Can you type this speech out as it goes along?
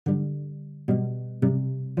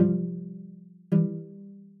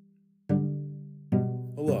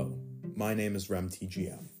My name is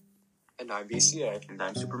RemTGM. And I'm BCA. And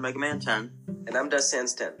I'm Super Mega Man 10. And I'm Dust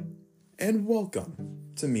Sans 10. And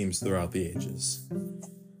welcome to Memes Throughout the Ages.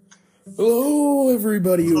 Hello,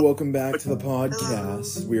 everybody. Welcome back to the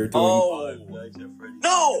podcast. We are doing...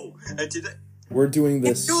 No! We're doing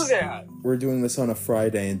this... Do that! We're doing this on a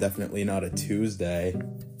Friday and definitely not a Tuesday.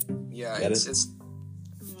 Yeah, Get it's...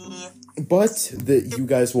 But you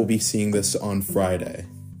guys will be seeing this on Friday.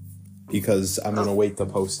 Because I'm going to wait to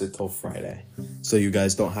post it till Friday. So you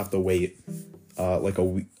guys don't have to wait like a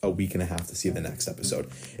week and a half to see the next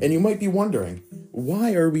episode. And you might be wondering,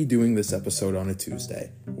 why are we doing this episode on a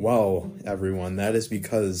Tuesday? Well, everyone, that is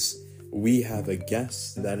because we have a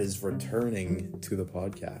guest that is returning to the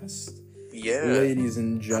podcast. Yeah. Ladies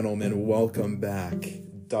and gentlemen, welcome back,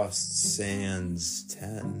 Dust Sans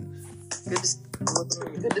 10.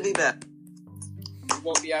 Good to be back. We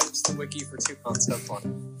won't be added to the wiki for 2 months, have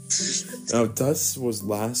fun. Now, Dust was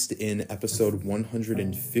last in episode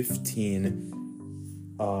 115.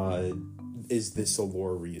 Is this a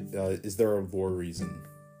lore is there a lore reason?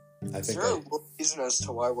 Is there a reason as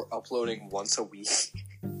to why we're uploading once a week?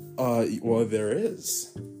 Well, there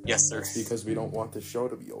is. Yes, there It's is. because we don't want the show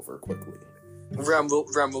to be over quickly. Rem,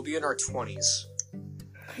 we'll be in our 20s.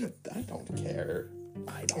 I don't care.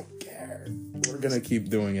 We're gonna keep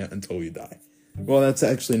doing it until we die. Well, that's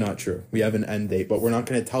actually not true. We have an end date, but we're not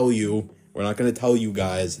gonna tell you. We're not gonna tell you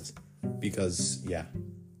guys because, yeah.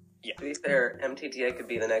 Yeah. To be fair, MTTA could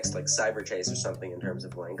be the next, Cyber Chase or something in terms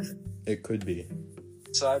of length. It could be.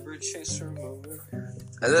 Cyber Chaser movie.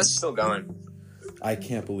 And that's still going. I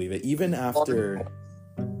can't believe it. Even after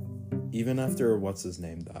what's his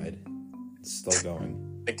name died, it's still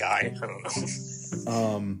going. The guy, I don't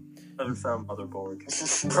know. Haven't found Motherboard.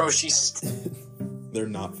 Bro, she's... They're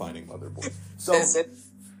not finding Motherboard. So,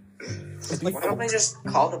 Why don't they just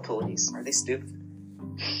call the police? Are they stupid?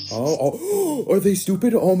 are they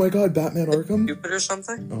stupid? Oh my god, Batman Arkham? Stupid or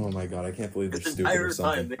something? Oh my god, I can't believe they're This stupid or entire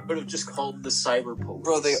something. time, they could have just called the cyber police.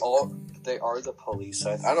 Bro, they are the police.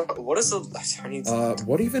 I don't know. What is the... I need to...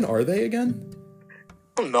 What even are they again?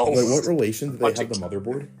 I don't know. Like, what relation do they have the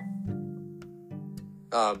Motherboard?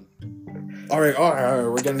 Alright,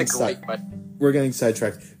 we're getting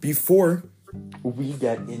sidetracked. Before we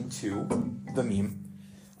get into the meme,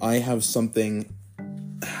 I have something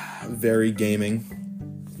very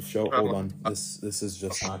gaming to show. Hold on. This is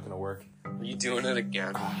just not gonna work. Are you doing it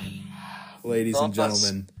again? Ladies and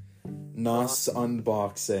gentlemen, NOS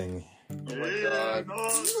unboxing. Oh my god.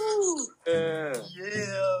 Yeah.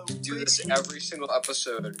 Do this every single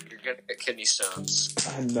episode. You're gonna get kidney stones.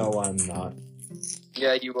 No, I'm not.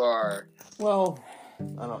 Yeah, you are. Well,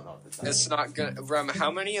 I don't know. It's not gonna... Rem, how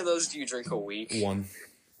many of those do you drink a week? One.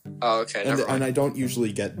 Oh, okay, never mind. And I don't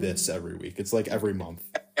usually get this every week. It's like every month.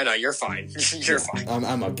 Yeah, no, you're fine. You're fine.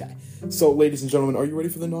 I'm okay. So, ladies and gentlemen, are you ready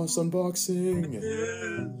for the NOS unboxing?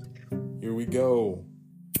 Here we go.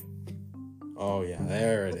 Oh, yeah,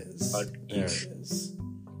 there it is. There it is.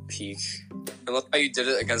 Peak. I love how you did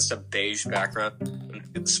it against a beige background.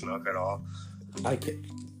 Didn't get the smoke at all. I can't...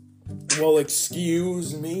 Well,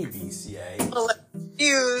 excuse me, BCA. Well,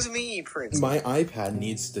 excuse me, Prince. My iPad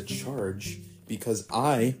needs to charge because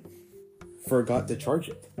I forgot to charge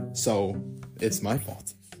it. So, it's my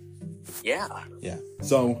fault. Yeah. Yeah.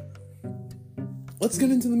 So, let's get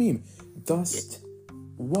into the meme. Dust,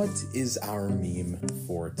 what is our meme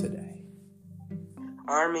for today?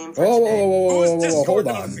 Our meme for today. Who's Discord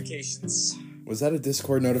Hold on. notifications? Was that a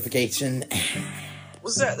Discord notification?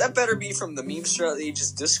 Was that better be from the Meme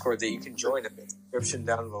Strategies Discord that you can join in the description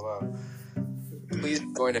down below. Please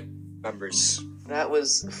join it, members. That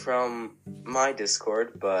was from my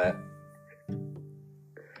Discord, but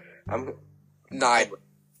I'm... Nine.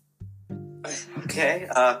 Okay,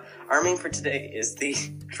 our meme for today is the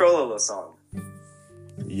Trololo song.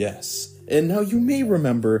 Yes. And now you may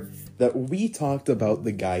remember that we talked about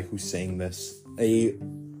the guy who sang this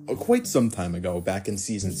quite some time ago, back in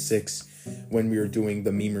season 6, when we were doing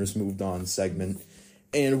the Memers Moved On segment.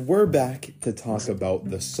 And we're back to talk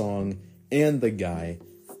about the song and the guy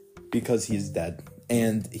because he's dead.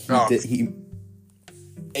 And he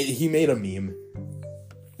made a meme.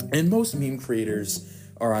 And most meme creators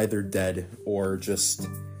are either dead or just...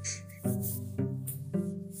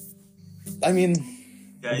 I mean...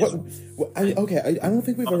 I don't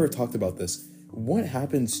think we've ever talked about this. What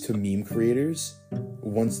happens to meme creators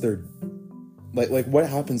once they're... Like, what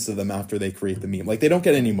happens to them after they create the meme? Like, they don't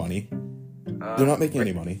get any money. They're not making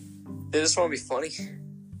any money. They just want to be funny.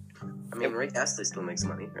 I mean, Rick Astley still makes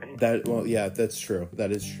money, right? Yeah, that's true.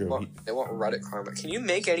 That is true. They want Reddit karma. Can you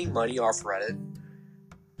make any money off Reddit?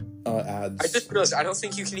 Ads. I just realized I don't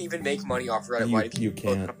think you can even make money off Reddit. You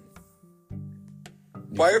can't.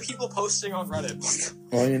 Why are people posting on Reddit?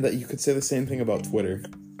 Well, I mean, that you could say the same thing about Twitter.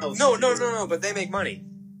 No, but they make money.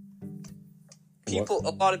 A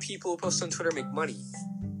lot of people who post on Twitter make money.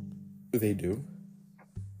 They do?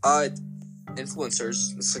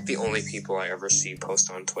 Influencers. It's like the only people I ever see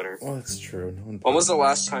post on Twitter. Well, that's true. No one When was the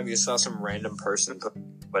last time you saw some random person post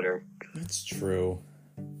on Twitter? That's true.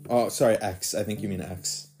 Oh, sorry, X. I think you mean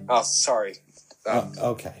X. Oh, sorry.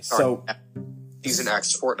 Okay, sorry. So... Season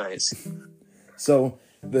X, Fortnite. So,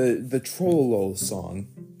 the Trololo song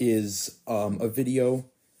is a video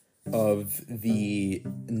of the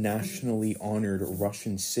nationally honored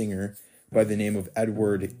Russian singer by the name of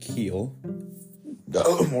Edward Keel.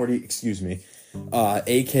 Morty, excuse me.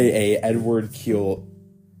 A.K.A. Edward Keel.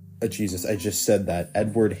 Jesus, I just said that.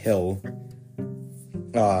 Edward Hill.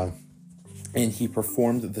 And he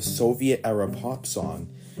performed the Soviet-era pop song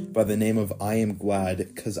by the name of I Am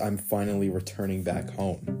Glad 'Cause I'm Finally Returning Back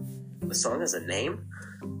Home. The song has a name?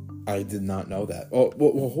 I did not know that. Oh,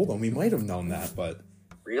 well, hold on. We might have known that, but...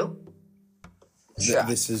 Real?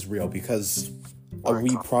 This is real because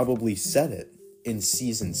we probably said it in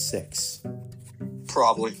Season 6.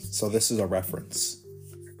 Probably. So this is a reference.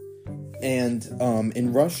 And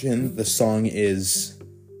in Russian, the song is...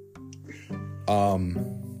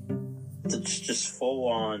 It's just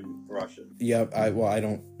full-on Russian. Yeah, I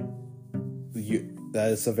don't...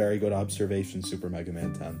 that is a very good observation, Super Mega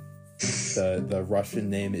Man 10. The Russian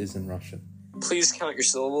name is in Russian. Please count your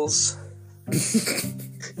syllables.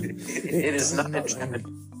 It is not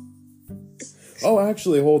Oh,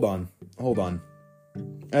 actually, hold on.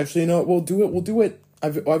 Actually, no, we'll do it.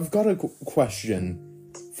 I've got a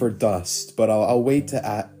question for Dust, but I'll wait to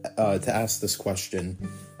ask this question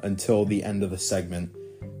until the end of the segment,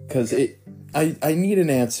 because I need an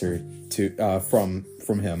answer to from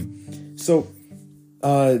him. So,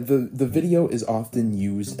 the video is often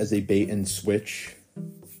used as a bait and switch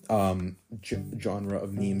genre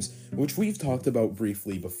of memes, which we've talked about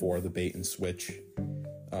briefly before. The bait and switch,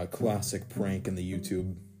 classic prank in the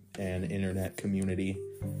YouTube and internet community.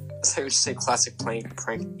 I would say classic prank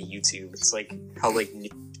in the YouTube. It's like how like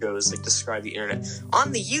news shows like describe the internet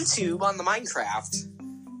on the YouTube on the Minecraft.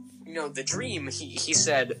 You know, the dream. He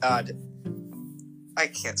said, I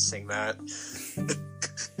can't sing that.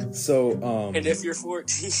 So and if you're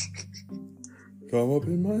 14. Come up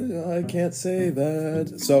in my... I can't say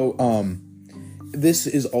that. So, this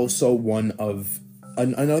is also one of...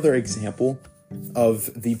 another example of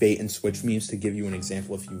the bait and switch memes, to give you an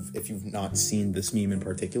example if you've not seen this meme in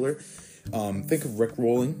particular. Think of Rick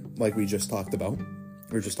rolling, like we just talked about. We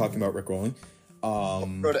were just talking about Rick rolling.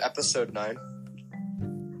 Go to episode 9.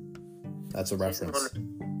 That's a reference.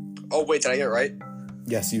 Oh, wait, did I get it right?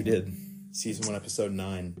 Yes, you did. Season 1, episode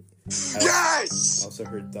 9. Yes! I also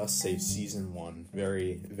heard Dust say Season 1.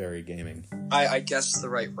 Very, very gaming. I guessed the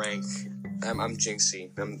right rank. I'm Jinxie.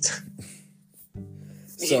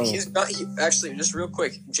 So, actually, just real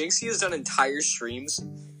quick, Jinxie has done entire streams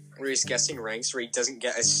where he's guessing ranks where he doesn't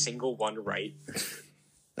get a single one right.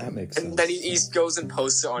 That makes sense. And then he goes and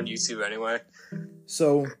posts it on YouTube anyway.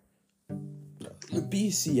 So, the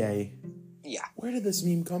BCA. Yeah. Where did this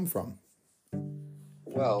meme come from?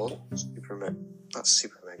 Well, not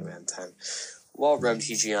Super Mega Man 10. Well, Rem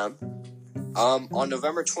TGM. On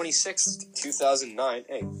November 26th, 2009,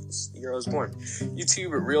 hey, this year I was born,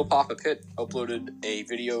 YouTube Real Papa Pit uploaded a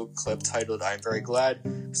video clip titled I'm Very Glad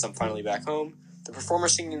Because I'm Finally Back Home. The performer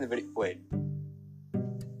singing the video... Wait a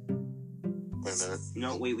minute.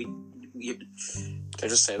 No, wait, Did I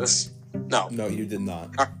just say this? No. No, you did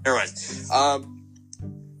not. All right, never mind.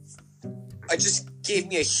 I just gave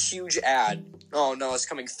me a huge ad. Oh no, it's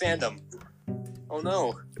coming fandom. Oh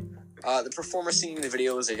no. The performer singing the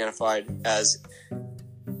video was identified as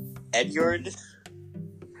Edyard.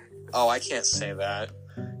 Oh, I can't say that.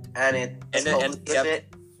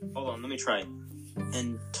 Hold on, let me try.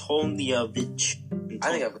 Antolievich.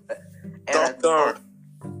 I think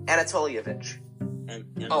Anatolievich.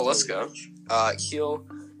 Oh, let's go. Keel,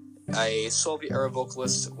 a Soviet-era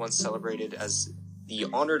vocalist, once celebrated as the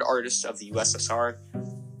honored artist of the USSR,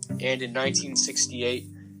 and in 1968,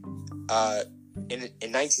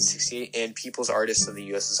 and People's Artist of the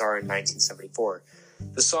USSR in 1974.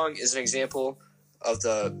 The song is an example of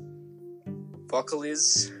the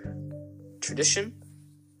vocalist tradition.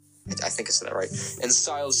 I think I said that right. And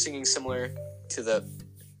styles singing similar to the...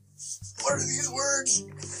 What are these words?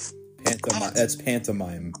 That's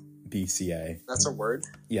pantomime, BCA. That's a word?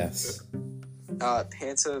 Yes.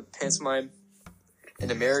 Pantomime. An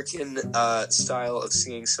American style of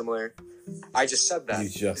singing similar. I just said that. You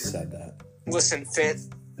just said that. Listen,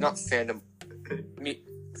 not fandom.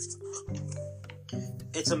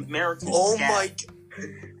 It's American. Oh scat. my!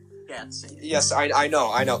 That's it. Yes, I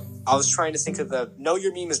know. I was trying to think of the... No,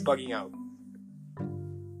 your meme is bugging out.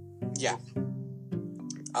 Yeah.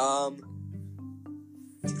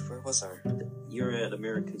 Where was I? You're at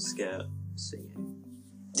American Scat singing.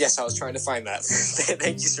 Yes, I was trying to find that.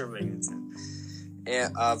 Thank you, Sir Megan.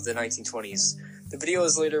 And of the 1920s. The video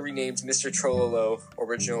was later renamed Mr. Trololo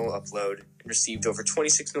Original Upload and received over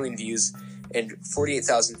 26 million views and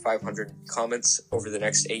 48,500 comments over the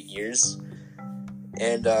next 8 years.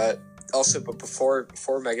 And also, but before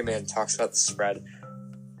Mega Man talks about the spread,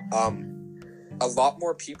 a lot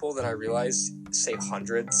more people than I realized say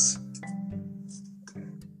hundreds.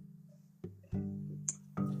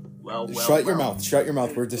 Well, Shut your mouth. Shut your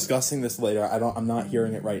mouth. We're discussing this later. I'm not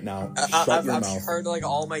hearing it right now. Shut your mouth. I've heard like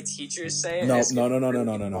all my teachers say it. No.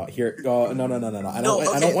 Here, go. No. I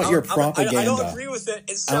don't want your propaganda. I don't agree with it.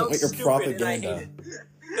 It sounds stupid. Propaganda. And I hate it.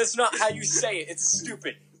 That's not how you say it. It's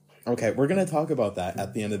stupid. Okay, we're gonna talk about that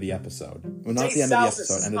at the end of the episode. Well, not the end of the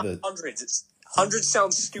episode. End of the hundreds. Hundreds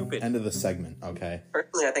sounds stupid. End of the segment. Okay.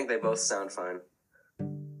 Personally, I think they both sound fine.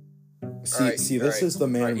 See, this is the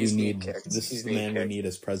man we need. This is the man we need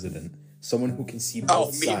as president. Someone who can see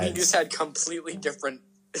both sides. Me just had completely different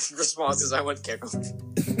responses. I went kick him.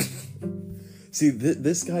 See,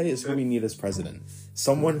 this guy is who we need as president.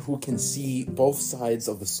 Someone who can see both sides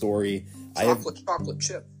of the story. Chocolate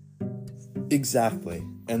chip. Exactly,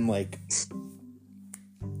 and like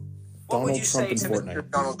what Donald would you Trump say in to Fortnite.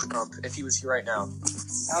 Mr. Donald Trump if he was here right now?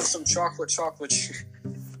 Have some chocolate chip.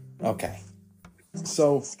 Okay,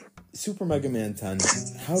 so Super Mega Man 10.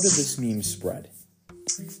 How did this meme spread?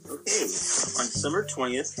 Okay, on December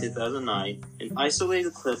 20th, 2009, an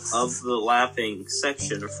isolated clip of the laughing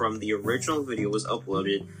section from the original video was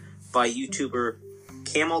uploaded by YouTuber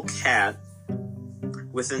Camel Cat.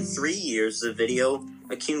 Within 3 years, the video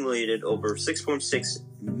accumulated over 6.6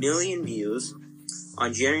 million views.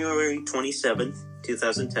 On January 27th,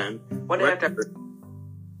 2010, What did I have to...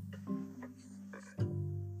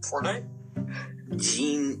 Fortnite?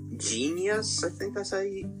 Genius, I think that's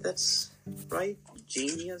right.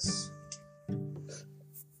 Genius.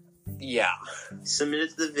 Yeah.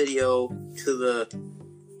 Submitted the video to the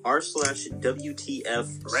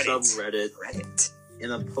r/WTF subreddit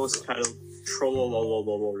in a post titled Trololo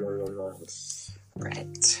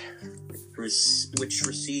Reddit. which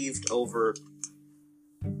received over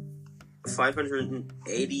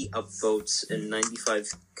 580 upvotes and 95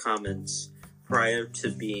 comments prior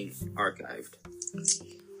to being archived.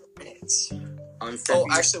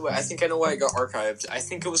 Actually, wait, I think I know why it got archived. I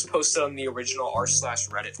think it was posted on the original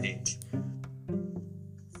r/Reddit page.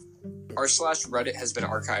 r/Reddit has been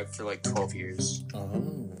archived for like 12 years.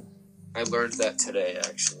 Oh. I learned that today,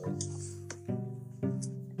 actually.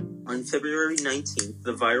 On February 19th,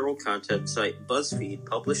 the viral content site BuzzFeed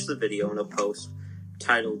published the video in a post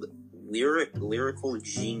titled Lyrical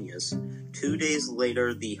Genius. 2 days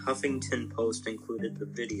later, the Huffington Post included the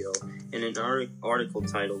video in an article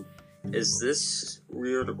titled, "Is this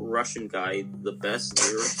weird Russian guy the best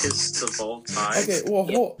lyricist of all time?" Okay, well,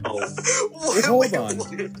 hold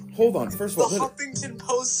on. First of all, the Huffington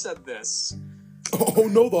Post said this. Oh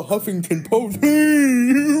no, the Huffington Post.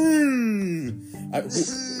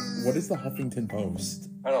 What is the Huffington Post?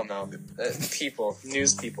 I don't know.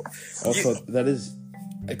 News people. Also, that is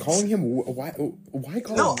calling him. Why call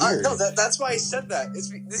him weird? No. That's why I said that.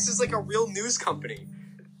 This is like a real news company.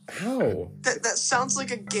 How? That sounds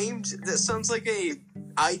like a game. That sounds like a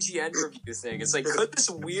IGN review thing. It's like, could this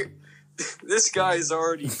weird? This guy is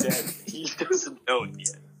already dead. He doesn't know it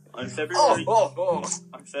yet. On February On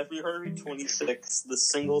February 26th, the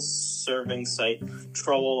single-serving site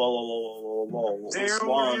Trololo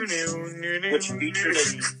Guy, which featured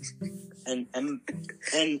an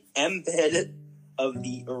embed of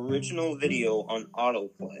the original video on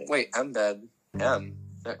autoplay. Wait, embed.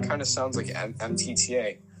 That kind of sounds like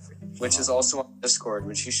MTTA, which is also on Discord,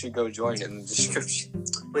 which you should go join in the description.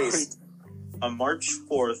 Please. On March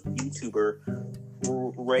 4th, YouTuber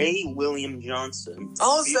Ray William Johnson.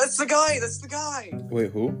 Oh, that's the guy.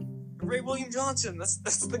 Wait, who? Ray William Johnson.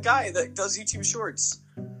 That's the guy that does YouTube Shorts.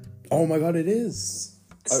 Oh my God, it is.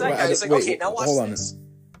 It's that guy. He's like, okay, now watch this.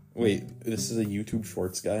 Wait, this is a YouTube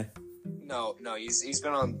Shorts guy? No, he's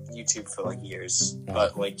been on YouTube for like years,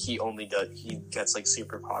 but like he gets like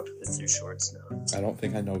super popular through Shorts now. I don't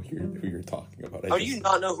think I know who you're talking about. How do you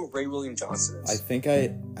not know who Ray William Johnson is? I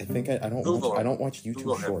don't watch YouTube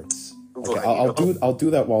Google Shorts. Google Okay, I'll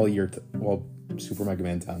do that while Super Mega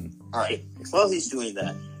Man 10. All right. While he's doing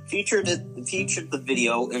that, featured the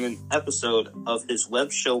video in an episode of his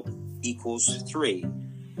web show Equals 3,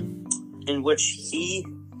 in which he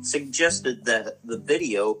suggested that the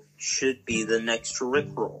video should be the next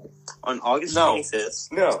Rickroll. On August No.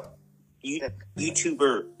 25th, No.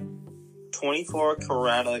 YouTuber 24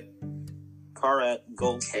 Karat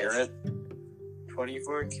Goldfish Carrot.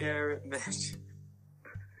 24 karat match.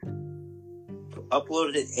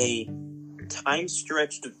 uploaded a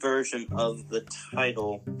time-stretched version of the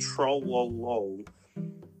title Trololo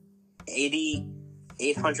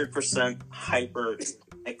 800% hyper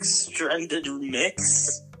extended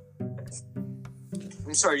remix.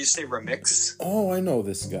 I'm sorry, you say remix? Oh, I know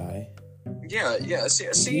this guy. Yeah.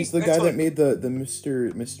 See, He's the I guy told- that made the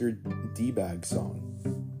Mr. D-Bag song.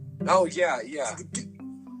 Oh yeah. Yeah.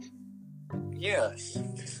 You're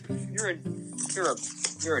a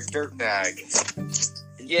dirtbag.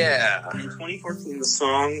 Yeah. In 2014, the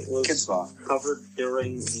song was Kids Bop. covered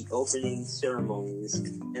during the opening ceremonies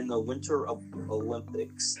in the Winter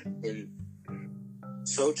Olympics in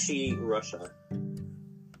Sochi, Russia.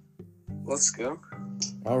 Let's go.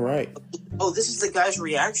 All right. Oh, this is the guy's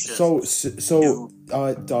reaction.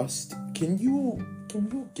 Dust, can you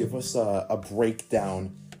give us a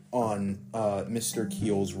breakdown on Mr.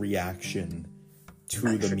 Keel's reaction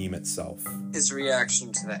to the meme itself? His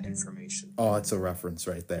reaction to that information. Oh, it's a reference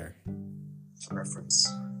right there. It's a reference.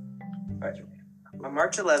 Alright. On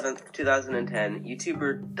March 11th, 2010,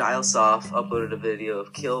 YouTuber Dialsoft uploaded a video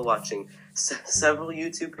of Kill watching several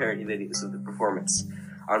YouTube parody videos of the performance.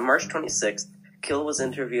 On March 26th, Kill was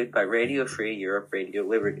interviewed by Radio Free Europe Radio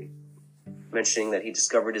Liberty, mentioning that he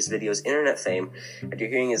discovered his video's internet fame after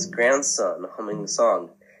hearing his grandson humming the song.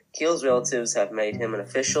 Kill's relatives have made him an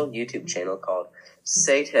official YouTube channel called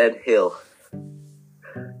Sated Hill.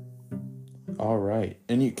 All right.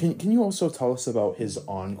 And can you also tell us about his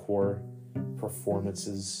encore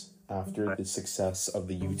performances after the success of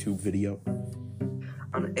the YouTube video?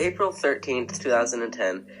 On April 13th,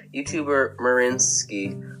 2010, YouTuber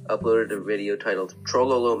Marinsky uploaded a video titled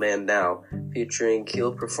Trololo Man Now, featuring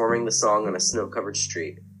Keel performing the song on a snow-covered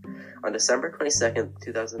street. On December 22nd,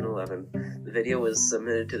 2011, the video was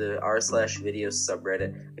submitted to the r/videos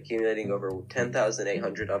subreddit, accumulating over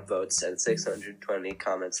 10,800 upvotes and 620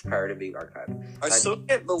 comments prior to being archived. I still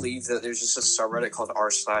can't believe that there's just a subreddit called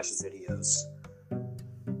r/videos.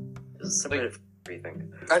 It's a subreddit for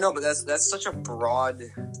everything. I know, but that's such a broad.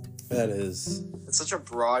 That is. It's such a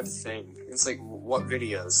broad thing. It's like, what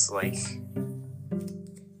videos? Like,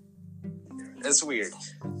 it's weird.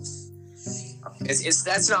 It's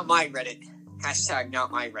that's not my Reddit. Hashtag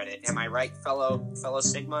not my Reddit. Am I right, fellow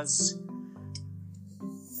Sigmas?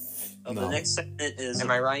 The No. next segment is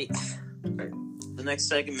Am I right? the next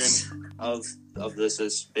segment of this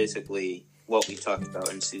is basically what we talked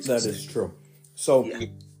about in season That 6. is true. So, Yeah.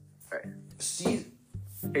 Right. see. Here,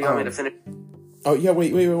 you want me to finish? Oh yeah,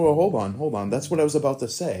 wait, hold on. That's what I was about to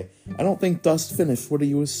say. I don't think Dust finished what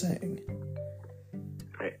he was saying.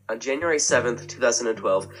 Right. On January 7th,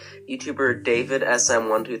 2012, YouTuber David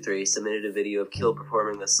SM123 submitted a video of Kill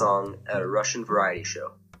performing the song at a Russian variety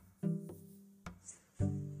show.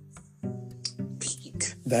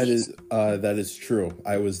 Peak. That is true.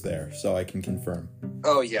 I was there, so I can confirm.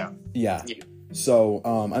 Oh yeah. Yeah. Yeah. So,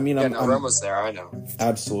 I mean, Yeah, I'm Ren was there. I know.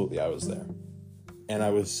 absolutely, I was there, and I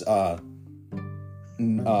was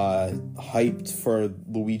hyped for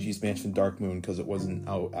Luigi's Mansion Dark Moon because it wasn't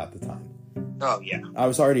out at the time. Oh yeah. I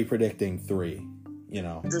was already predicting 3. You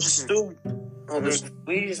know. There's still Well, this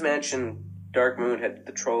Luigi's Mansion Dark Moon had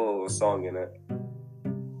the Trololo song in it.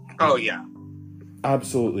 Oh yeah.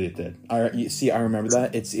 Absolutely, it did. I remember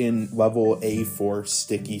that. It's in level A4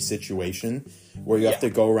 sticky situation where you have to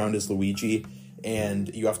go around as Luigi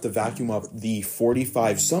and you have to vacuum up the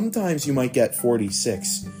 45. Sometimes you might get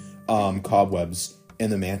 46 cobwebs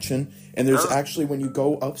in the mansion. And there's actually, when you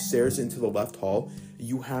go upstairs into the left hall,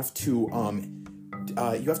 you have to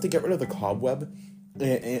get rid of the cobweb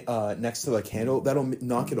next to the candle. That'll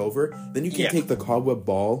knock it over. Then you can take the cobweb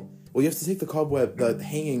ball. Well, you have to take the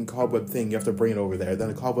hanging cobweb thing, you have to bring it over there. Then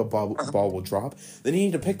the cobweb ball will drop. Then you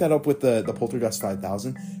need to pick that up with the Poltergust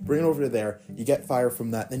 5000, bring it over to there, you get fire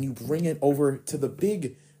from that, then you bring it over to the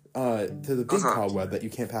big cobweb that you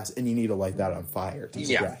can't pass, and you need to light that on fire to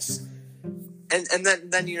progress. And then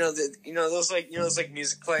those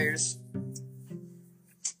music players.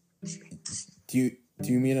 Do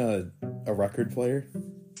you mean a record player?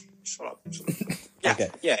 Shut up. Yeah, Okay.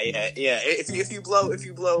 yeah. If you blow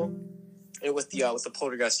it with the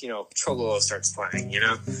poltergust, Trololo starts playing.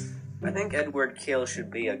 I think Edward Kill should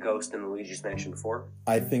be a ghost in Luigi's Mansion 4.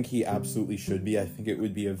 I think he absolutely should be. I think it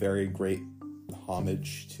would be a very great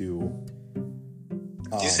homage to.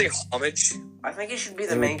 Do you say homage? I think he should be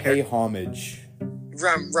the It main would pay character. homage.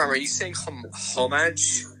 Ram, are you saying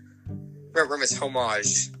homage? Rem, it's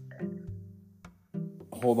homage.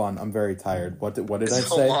 Hold on, I'm very tired. What did I It's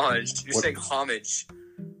say? homage. You're What- saying homage.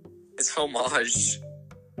 It's homage.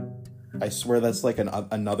 I swear that's like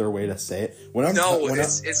another way to say it.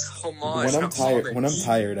 It's homage. When I'm not tired, homage. when I'm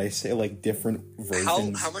tired, I say like different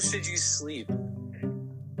versions. How much did you sleep?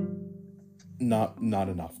 Not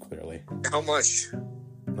enough, clearly. How much?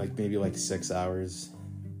 Like maybe like 6 hours.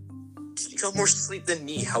 You got more sleep than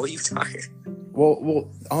me. How are you tired?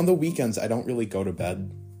 Well, on the weekends I don't really go to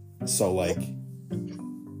bed, so like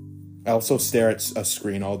I also stare at a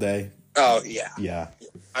screen all day. Oh yeah. Yeah.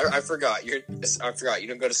 I forgot. I forgot. You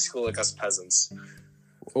don't go to school like us peasants.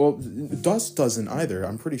 Well, Dust doesn't either.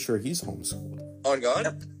 I'm pretty sure he's homeschooled. On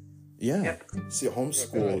God. Yeah. Yep. See,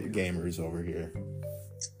 homeschool gamers over here.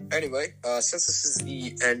 Anyway, since this is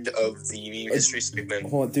the end of the history segment,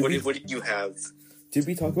 hold on, what did you have? Did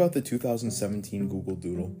we talk about the 2017 Google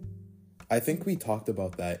Doodle? I think we talked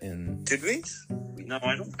about that in... Did we? No,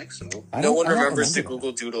 I don't think so. No one remembers the remember that.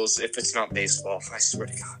 Google Doodles if it's not baseball. I swear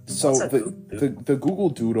to God. So What's that the Google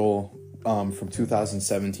Doodle from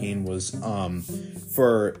 2017 was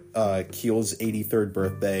for Keel's 83rd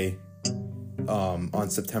birthday on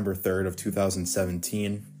September 3rd of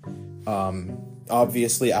 2017.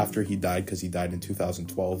 Obviously after he died, because he died in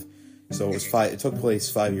 2012. So it was it took place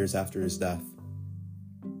 5 years after his death.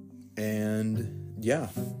 And yeah,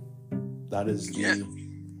 that is the... Yeah.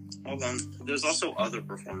 Hold on. There's also other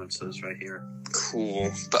performances right here.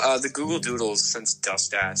 Cool. But the Google Doodles, since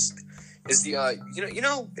Dust asked, is the you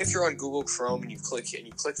know if you're on Google Chrome and you click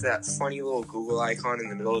that funny little Google icon in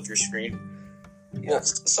the middle of your screen. Yeah. Well,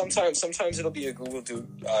 sometimes it'll be a Google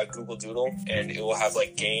Doodle, and it will have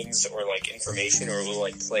like games or like information, or it will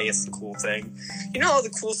like play a cool thing. You know all the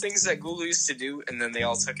cool things that Google used to do, and then they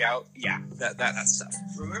all took out. Yeah, that stuff.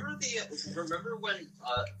 Remember when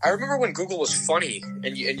I remember when Google was funny,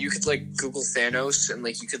 and you could like Google Thanos, and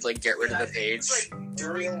like you could like get rid of the page. like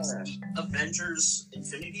during Avengers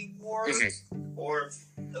Infinity War or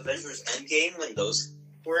Avengers Endgame when those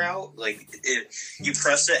were out, like you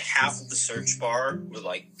press it, half of the search bar would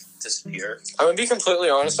like disappear. I'm gonna be completely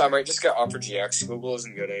honest. I might just get Opera GX. Google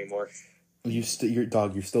isn't good anymore. You're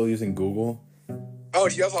still using Google? Oh,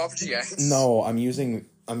 do you have Opera GX? No, I'm using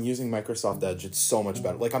Microsoft Edge. It's so much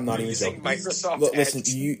better. Like I'm not even using joking. Microsoft Listen,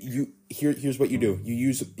 Edge. here's what you do. You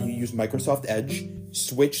use Microsoft Edge.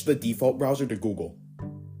 Switch the default browser to Google.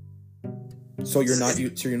 So you're not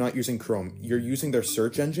using Chrome. You're using their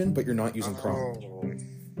search engine, but you're not using Chrome.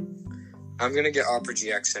 I'm gonna get Opera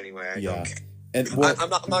GX anyway. I don't care. And I'm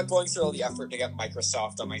not going through all the effort to get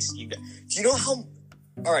Microsoft on my Steam Deck. Do you know how?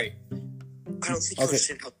 All right. I don't think you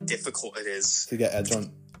understand how difficult it is. to get Edge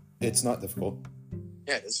on, it's not difficult.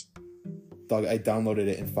 Yeah, it is. Dog, I downloaded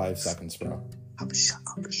it in 5 seconds, bro. Shut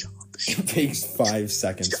up. It takes 5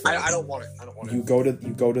 seconds. I don't want it. You go to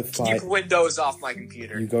Keep Windows off my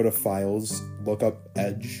computer. You go to Files, look up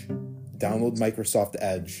Edge, download Microsoft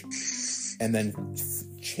Edge, and then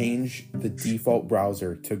change the default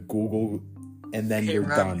browser to Google, and then you're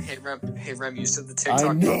done. Hey Rem, you said the TikTok.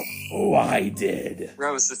 I know I did.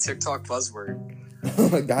 Rem, it's the TikTok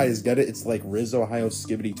buzzword. Guys, get it? It's like Riz Ohio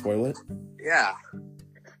Skibbity Toilet. Yeah.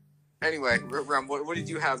 Anyway, Rem, what did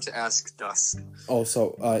you have to ask Dust?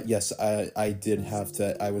 Also, yes, I did have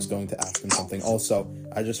to. I was going to ask him something. Also,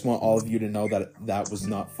 I just want all of you to know that was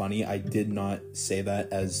not funny. I did not say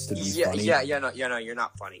that as to be funny. No, you're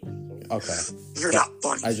not funny. Okay. You're not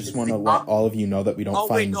funny. I just want to let all of you know that we don't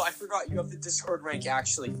find... Oh, wait, no, I forgot. You have the Discord rank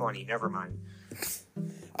actually funny. Never mind.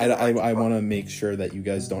 I want to make sure that you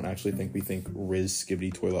guys don't actually think we think Riz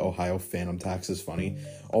Skibbity Toilet Ohio Phantom Tax is funny.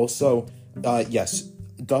 Also, yes,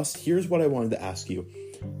 Dust, here's what I wanted to ask you.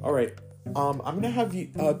 All right, I'm going to have you...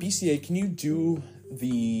 BCA, can you do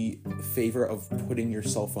the favor of putting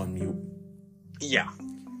yourself on mute? Yeah.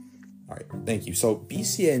 All right, thank you. So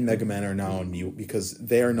BCA and Mega Man are now on mute because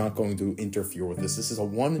they are not going to interfere with this. This is a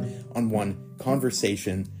one-on-one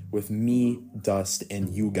conversation with me, Dust, and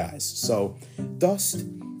you guys. So, Dust,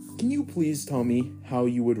 can you please tell me how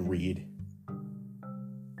you would read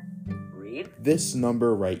this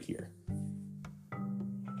number right here?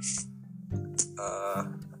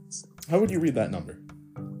 How would you read that number?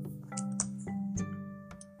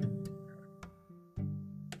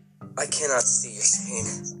 I cannot see your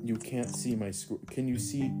screen. You can't see my screen. Can you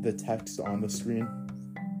see the text on the screen?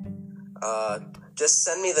 Just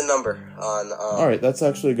send me the number on... Alright, that's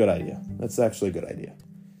actually a good idea.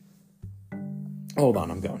 Hold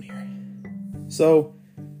on, I'm going here. So,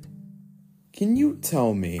 can you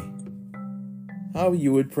tell me how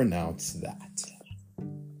you would pronounce that?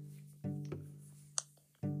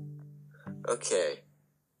 Okay.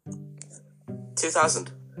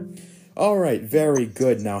 2000. All right, very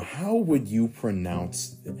good. Now, how would you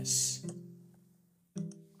pronounce this?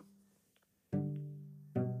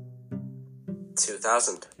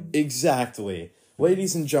 2000. Exactly.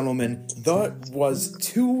 Ladies and gentlemen, that was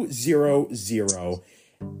 200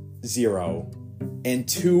 and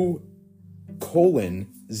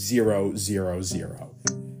 2:000.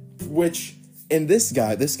 Which, and this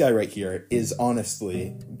guy right here is honestly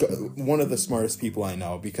one of the smartest people I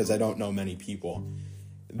know, because I don't know many people.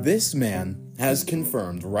 This man has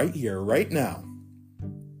confirmed right here, right now,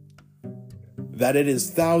 that it is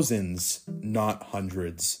thousands, not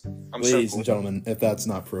hundreds. Ladies and gentlemen, if that's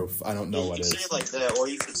not proof, I don't know what is. You could say it like that, or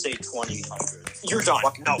you could say 2000. You're done.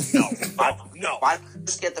 No. No. Why don't you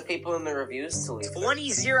just get the people in the reviews to leave?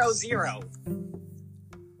 2000.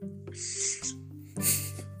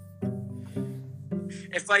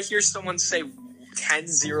 If I hear someone say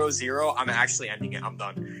 1000, I'm actually ending it. I'm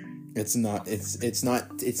done. It's not 1000.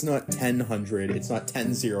 It's not 1000.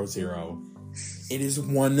 It is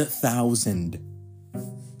 1000. You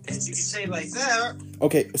could say it like that.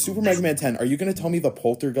 Okay, Super Mega Man 10. Are you gonna tell me the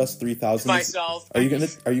Poltergust 3000? Myself. Are you gonna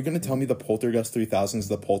tell me the Poltergust 3000 is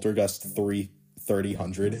the Poltergust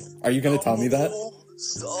 3000? Are you gonna tell me that?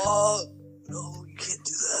 Stop. No, you can't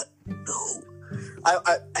do that. No.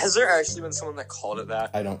 Has there actually been someone that called it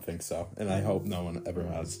that? I don't think so, and I hope no one ever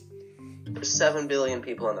has. There's 7 billion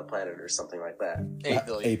people on the planet or something like that. 8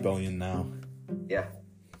 billion. 8 billion now. Yeah.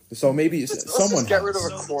 So maybe Let's someone just get has. rid of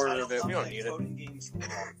a quarter of it. We don't need it.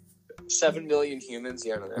 7 billion humans.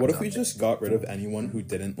 Yeah. No, What if we just got rid of anyone who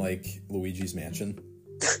didn't like Luigi's Mansion?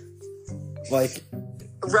 Like,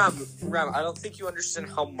 Rem, I don't think you understand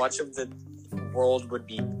how much of the world would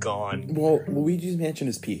be gone. well, Luigi's Mansion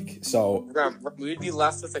is peak, so Rem, we'd be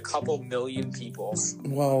left with a couple million people.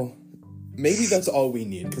 well, maybe that's all we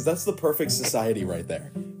need, because that's the perfect society right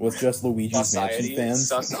there, with just Luigi's Mansion fans.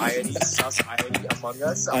 Society among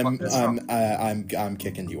us. I'm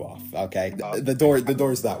kicking you off. Okay, the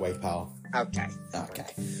door's that way, pal. Okay.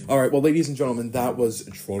 All right. Well, ladies and gentlemen, that was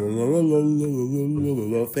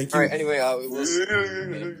Trololo. Thank you. All right. Anyway,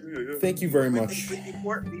 Thank you very much.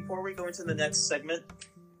 Before we go into the next segment,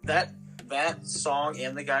 that song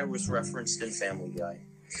and the guy was referenced in Family Guy.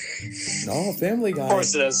 No, Family Guy. Of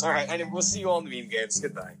course it is. All right. And we'll see you all in the meme games.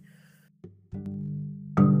 Goodbye.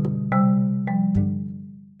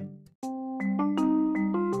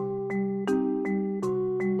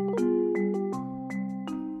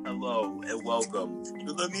 Hello and welcome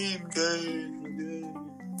to the meme game.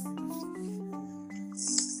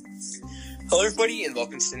 Hello, everybody, and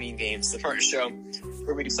welcome to the Meme Games, the partner show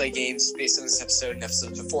where we play games based on this episode and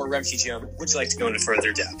episodes before. Rem TGM, would you like to go into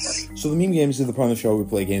further depth? So the Meme Games is the part of the show where we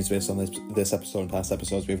play games based on this episode and past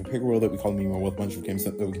episodes. We have a big world that we call the Meme World with a bunch of games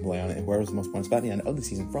that we can play on it, and whoever's the most points by the end of the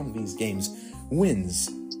season from these games wins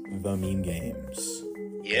the Meme Games.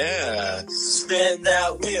 Yeah. Spin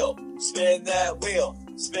that wheel. Spin that wheel.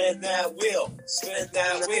 Spin that wheel. Spin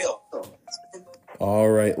that wheel. All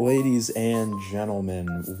right, ladies and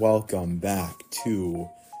gentlemen, welcome back to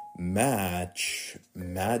Match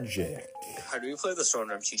Magic. How do we play this one,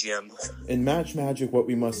 Rem TGM? In Match Magic, what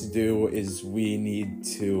we must do is we need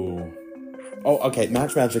to... Oh, okay,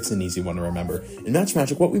 Match Magic's an easy one to remember. In Match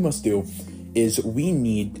Magic, what we must do is we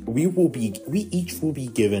each will be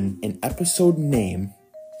given an episode name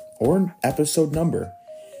or an episode number,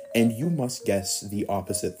 and you must guess the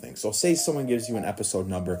opposite thing. So say someone gives you an episode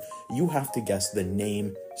number, you have to guess the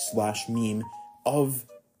name/meme of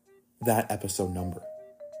that episode number.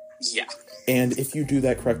 Yeah. And if you do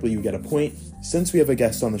that correctly, you get a point. Since we have a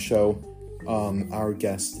guest on the show, our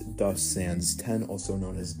guest, Dust Sands 10, also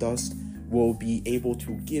known as Dust, will be able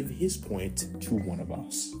to give his point to one of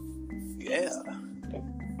us. Yeah.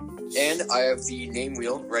 And I have the name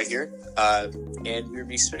wheel right here, and we'll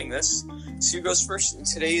be spinning this. So who goes first in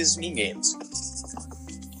today's meme games?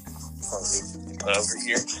 Put over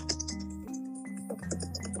here.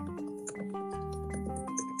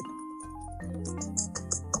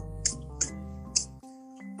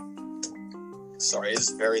 Sorry, it's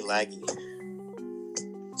very laggy.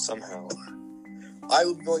 Somehow. I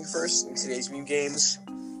will be going first in today's meme games,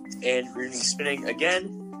 and we're going to be spinning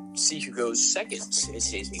again. See who goes second in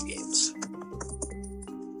today's meme games.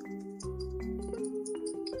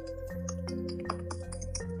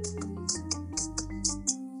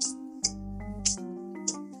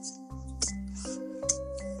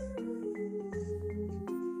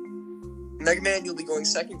 Mega Man, you'll be going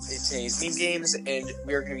second in today's meme games, and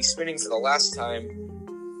we are going to be spinning for the last time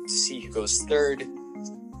to see who goes third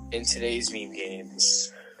in today's meme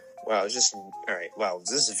games. Wow, it's just... Alright, wow,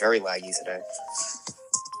 this is very laggy today.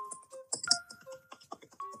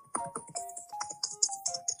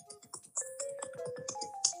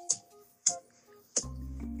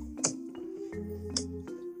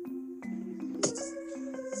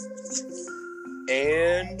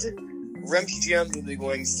 RemPGM will be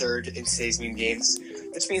going third in today's meme games,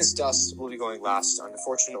 which means Dust will be going last,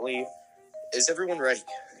 unfortunately. Is everyone ready?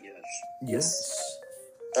 Yes.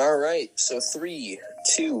 Alright, so 3,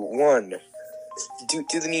 2, 1. Do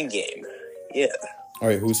the meme game. Yeah.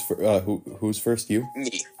 Alright, who's first? You?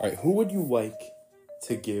 Me. Alright, who would you like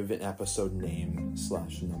to give an episode name /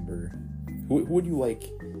 number? Who would you like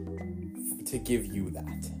to give you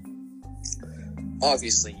that?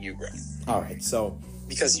 Obviously you, Ren. Alright, so...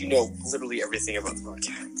 Because you know literally everything about the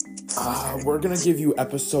podcast. We're gonna give you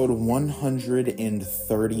episode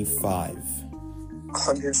 135.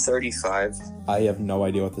 135? I have no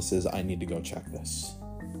idea what this is. I need to go check this.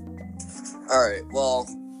 Alright, well...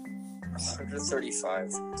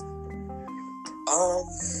 135.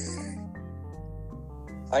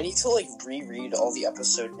 I need to, reread all the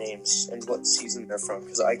episode names and what season they're from,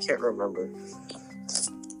 because I can't remember.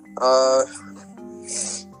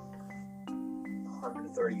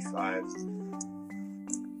 135.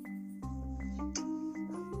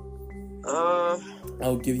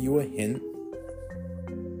 I'll give you a hint.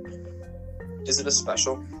 Is it a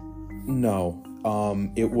special? No.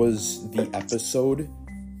 It was the episode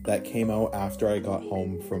that came out after I got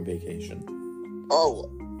home from vacation. Oh.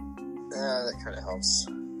 That kind of helps.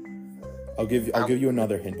 I'll give you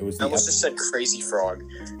another hint. It was the I almost just said Crazy Frog.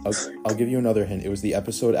 I'll give you another hint. It was the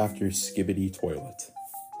episode after Skibbity Toilet.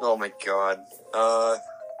 Oh my god.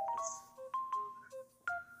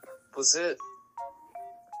 Was it...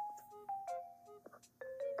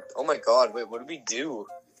 Oh my god, wait, what did we do?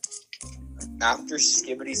 After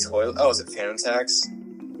Skibbity Toilet? Oh, was it Phantom Tax?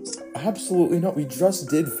 Absolutely not. We just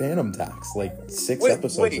did Phantom Tax 6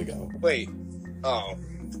 episodes ago. Wait. Oh.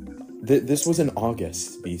 This was in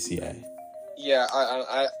August, BCA. Yeah,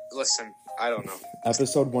 I listen, I don't know.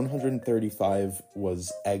 Episode 135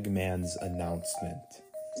 was Eggman's announcement.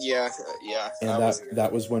 Yeah. And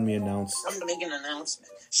that was when we announced... I'm gonna make an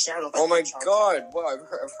announcement. Shout out. Oh my god, wow,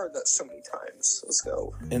 I've heard that so many times. Let's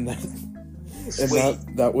go. And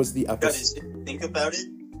that was the episode... Guys, think about it.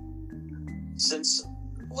 Since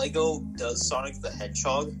Lego does Sonic the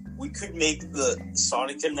Hedgehog, we could make the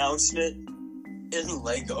Sonic announcement in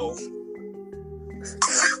Lego.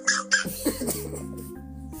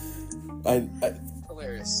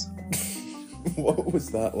 Hilarious. What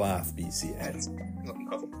was that laugh, BCA?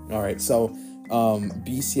 No. Alright, so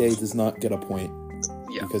BCA does not get a point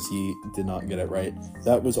because he did not get it right.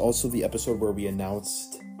 That was also the episode where we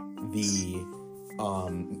announced the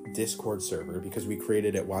Discord server because we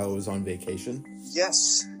created it while I was on vacation.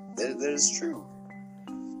 Yes, that is true.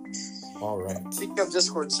 Alright. Speaking of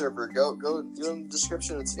Discord server, go do in the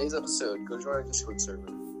description of today's episode. Go join our Discord server.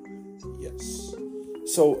 Yes.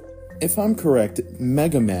 So, if I'm correct,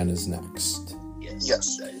 Mega Man is next.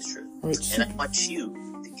 Yes, that is true. Alright, And I want you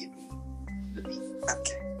to give me the beat.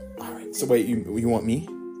 Okay. Alright, so wait, you want me?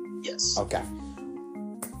 Yes. Okay.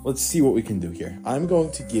 Let's see what we can do here. I'm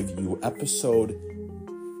going to give you episode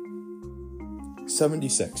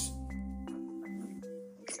 76.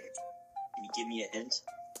 Can you give me a hint?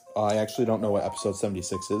 I actually don't know what episode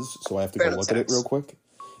 76 is, so I have to go Phantom look at it Tax. real quick.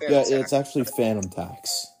 Phantom Yeah, Tax. it's actually Phantom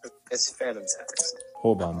Tax. It's Phantom Tax.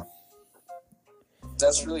 Hold on.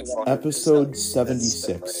 That's really fun. Episode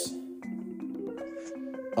 76.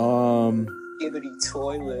 Skibbity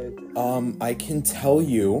Toilet. I can tell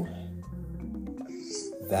you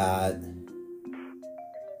that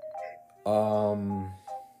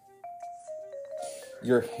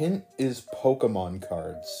your hint is Pokemon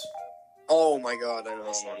cards. Oh my god, I know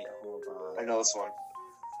this one. I know this one.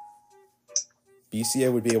 BCA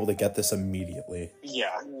would be able to get this immediately.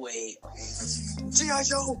 Yeah. Wait. G.I.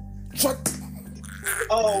 Joe! Chuck!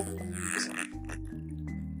 Oh.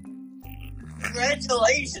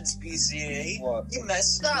 Congratulations, PCA. What? You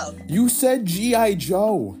messed up. You said G.I.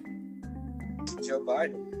 Joe! Joe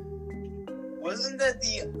Biden. Wasn't that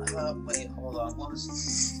the... wait, hold on. What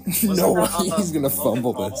was... No way, that on the he's gonna Logan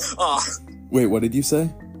fumble Paul? this. Ah. Wait, what did you say?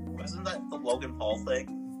 Wasn't that the Logan Paul thing?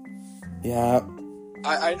 Yeah.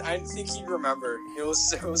 I think you remember. It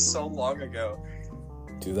was so long ago.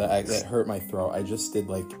 Dude, that hurt my throat. I just did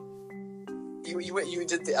You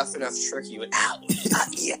did the F and F trick. You went ow.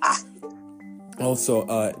 Yeah. Also,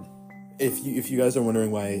 if you guys are wondering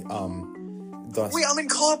why, Dust... Wait, I'm in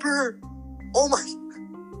Copper. Oh my.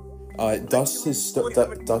 Dust is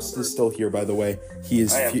still here, by the way. He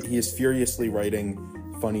is furiously writing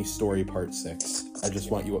Funny Story Part 6. I just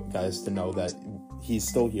want you guys to know that he's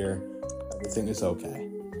still here. Everything is okay.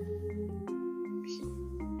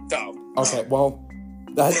 No. Okay, well,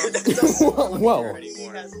 that I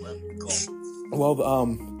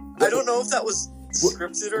don't know if that was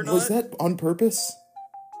scripted or not. was that on purpose?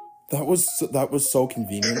 That was so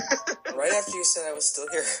convenient. Right after you said I was still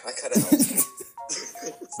here, I cut out.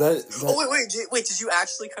 Oh, wait, did you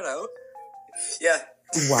actually cut out? Yeah.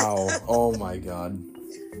 Wow. Oh my god.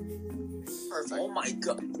 Perfect. Oh my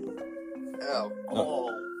god.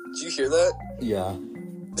 Oh. Did you hear that? Yeah.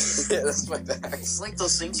 Yeah, that's my back. It's like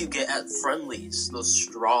those things you get at Friendlies, those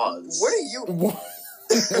straws. What are you... What?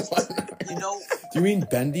 You know... Do you mean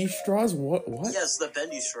bendy straws? What? Yes, the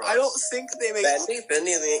bendy straws. I don't think they make... Bendy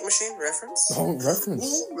and the Ink Machine reference? Oh,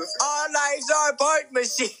 reference. Our lives are a part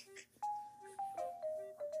machine.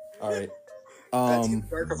 Alright.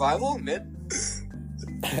 Dark Revival? Mid?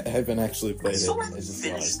 I haven't actually played it. I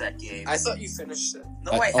finished that game. I thought you finished it.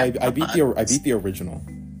 No, I beat the original.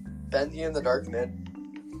 Bendy in the Dark Mid.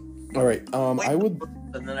 Alright, I would...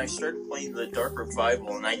 And then I started playing the Dark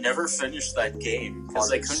Revival, and I never finished that game,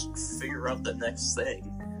 because I couldn't figure out the next thing.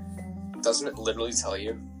 Doesn't it literally tell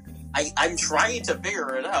you? I'm trying to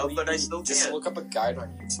figure it out, but I still just can't. Look up a guide on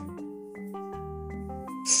YouTube.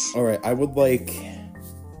 Alright, I would like...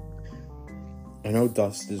 I know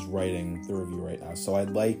Dust is writing the review right now, so I'd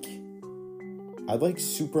like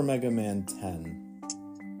Super Mega Man 10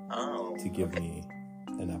 to give me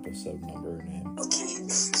an episode number or name. Okay,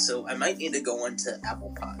 so I might need to go into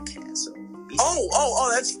Apple Podcasts. So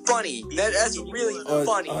that's funny. That's really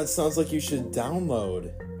funny. It sounds like you should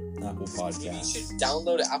download Apple Podcasts. You should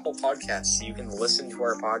download Apple Podcasts so you can listen to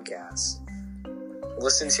our podcast.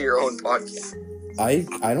 Listen to your own podcast. I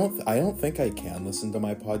don't think I can listen to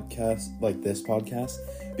my podcast, like this podcast,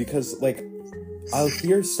 because like I'll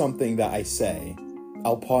hear something that I say,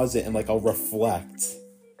 I'll pause it and like I'll reflect.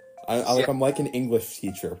 I'm like an English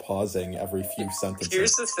teacher pausing every few sentences.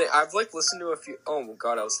 Here's the thing, I've like listened to a few. Oh my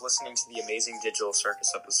god, I was listening to the Amazing Digital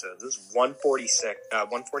Circus episode. This is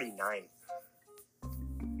 149.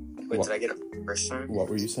 Wait, What? did I get it first time? What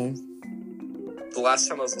were you saying? The last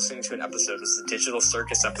time I was listening to an episode was the Digital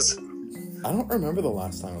Circus episode. I don't remember the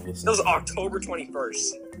last time I listened. That was October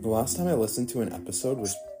 21st. The last time I listened to an episode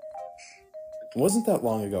it wasn't that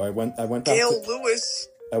long ago. I went back. Gail Lewis.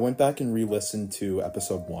 I went back and re-listened to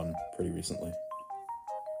episode 1 pretty recently.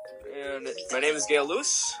 And my name is Gail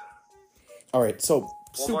Lewis. All right, so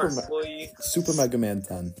Super Mega Man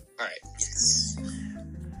 10. All right.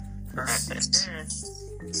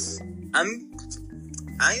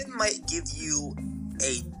 I might give you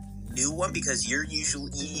a new one because you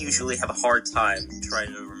usually have a hard time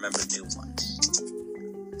trying to remember new ones.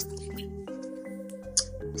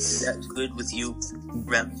 Is that good with you,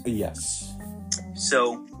 Rem? Yes.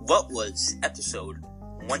 So, what was episode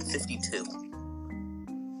 152?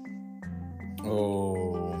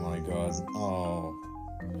 Oh my god. Oh.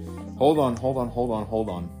 Hold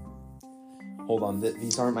on.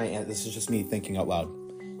 These aren't my this is just me thinking out loud.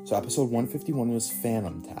 So episode 151 was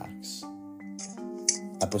Phantom Tax.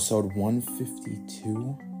 Episode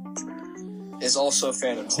 152 is also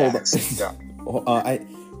Phantom Tax. Yeah.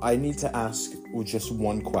 I need to ask just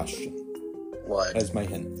one question. What? As my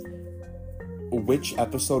hint. Which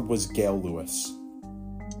episode was Gail Lewis?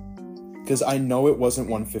 Because I know it wasn't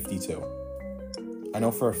 152. I know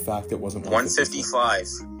for a fact it wasn't 155.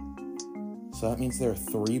 So that means there are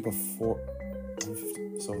 3 before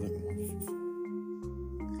 150. So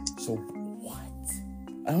 154. So what?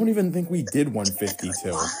 I don't even think we did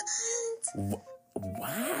 152. What?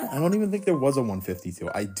 I don't even think there was a 152.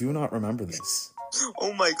 I do not remember this.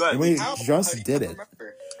 Oh my god. We just did it.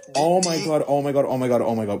 Oh my god.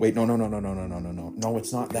 Wait, no. No,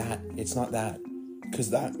 it's not that. It's not that. Cause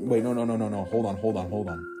that, wait, no. Hold on.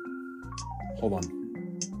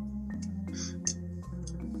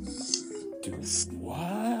 Dude,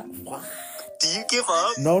 what? Do you give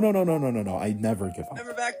up? No. I never give up.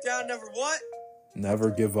 Never back down, never what?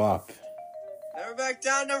 Never give up. Never back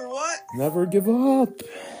down, never what? Never give up.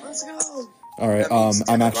 Let's go. All right.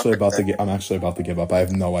 I'm actually about to give up. I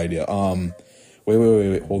have no idea.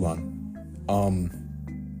 Wait. Hold on.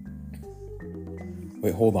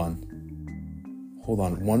 Wait. Hold on.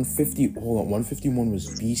 151 was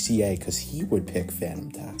BCA because he would pick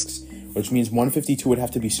Phantom Tax, which means 152 would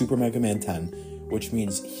have to be Super Mega Man 10, which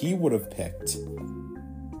means he would have picked.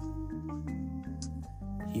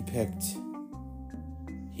 He picked.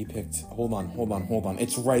 Hold on.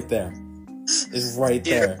 It's right there. It's right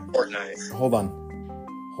there. Fortnite. Hold on.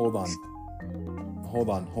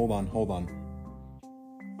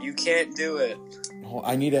 You can't do it.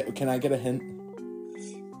 I need it. Can I get a hint?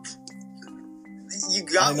 You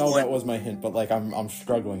got I know one. that was my hint, but like I'm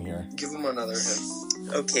struggling here. Give him another hint.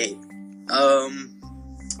 Okay.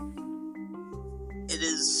 It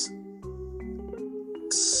is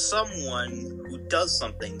someone who does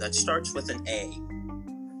something that starts with an A.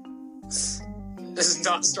 Does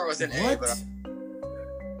not start with an A, What? but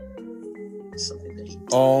something that he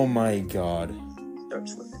Oh my god.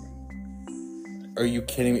 starts with an Are you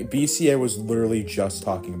kidding me? BCA was literally just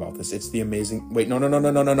talking about this. It's the amazing... Wait, no.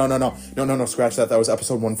 Scratch that. That was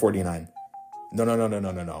episode 149. No. No.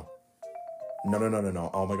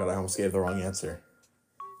 Oh my god, I almost gave the wrong answer.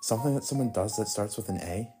 Something that someone does that starts with an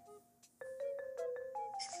A?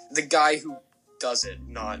 The guy who does it,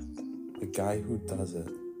 not The guy who does it.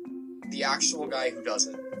 the actual guy who does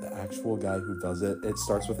it. The actual guy who does it. It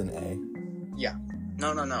starts with an A. Yeah.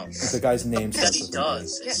 No. The guy's name That starts he with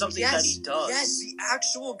does. It's something that he does. Yes, the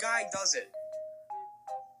actual guy does it.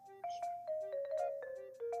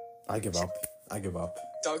 an A. I give up.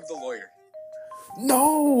 Doug the lawyer.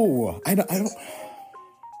 No! I don't...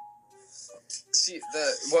 See,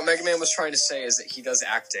 what Mega Man was trying to say is that he does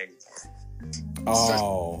acting.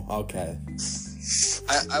 Oh, okay.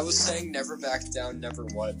 I was saying never back down, never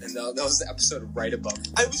what, and that was the episode right above.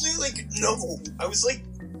 I was like, no. I was like,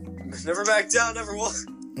 Never back down, never what.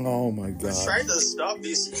 Oh my I was god. trying to stop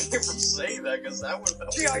BCA from saying that because that would have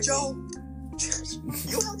helped. G.I. Joe!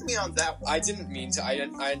 You helped me on that one. I didn't mean to. I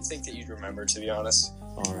didn't think that you'd remember, to be honest.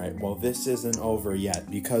 Alright, well this isn't over yet,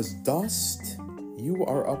 because Dust, you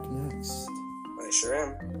are up next. I sure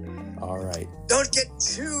am. Alright. Don't get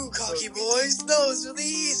too cocky, boys. Those are the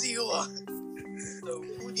easy ones. So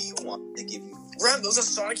who do you want to give you? Rem, those are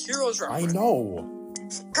Sonic Heroes I reference. know.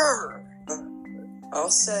 Grr. I'll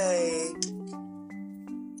say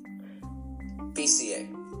BCA.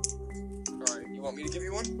 Alright, you want me to give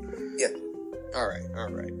you one? Yeah. Alright,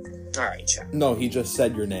 chat. No, he just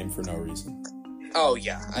said your name for no reason. Oh,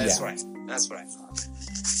 yeah, that's Yeah. what I thought.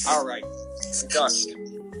 Alright, Dust.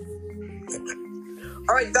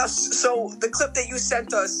 Alright, Dust, so the clip that you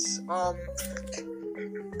sent us, I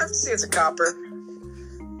have to say it's a copper.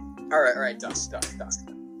 Alright, Dust.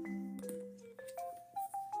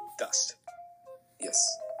 Dust.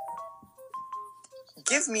 Yes.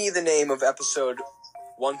 Give me the name of episode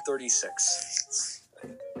 136.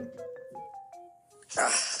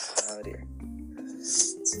 Oh dear.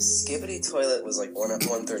 Skibbity Toilet was like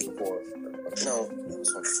 134. No, it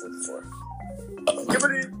was 144.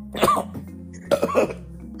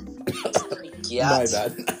 Yeah. My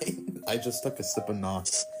bad. I just took a sip of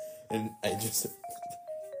Knox, and I just...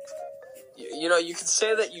 You know, you could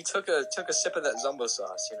say that you took a sip of that Zumbo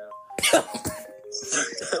sauce, you know?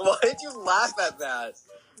 Why did you laugh at that?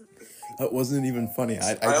 That wasn't even funny.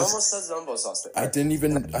 I just... almost said Zumbo sauce there. I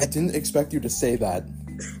didn't expect you to say that.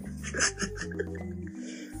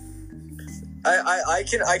 I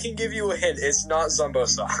can give you a hint. It's not Zumbo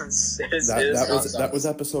sauce. That was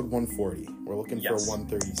episode 140. We're looking Yes. for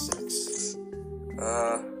 136.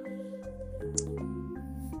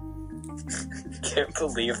 Can't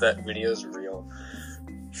believe that video's real.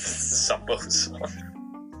 Zumbo sauce.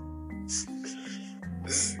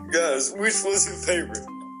 Guys, which was your favorite?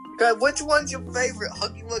 God, which one's your favorite?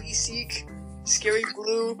 Huggy Wuggy Seek, Scary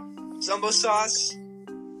Blue, Zumbo Sauce,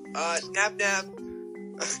 Nab Nab.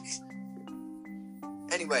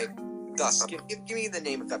 Anyway, Dust, give me the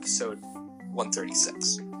name of episode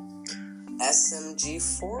 136.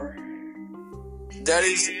 SMG4? That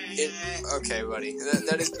is okay, buddy.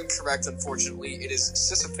 That is incorrect. Unfortunately, it is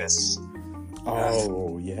Sisyphus.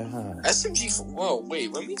 Oh, yeah. SMG4. Whoa,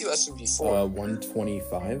 wait. When we do SMG4?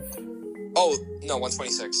 125? Oh no,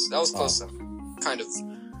 126. That was close though. Kind of.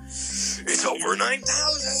 It's over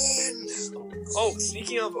 9,000. Oh,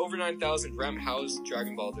 speaking of over 9,000, Rem, how's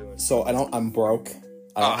Dragon Ball doing? So I'm broke.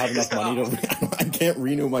 I don't have enough money Oh. to... I can't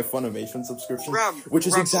renew my Funimation subscription. Rem, which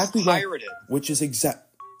is Rem, exactly pirated.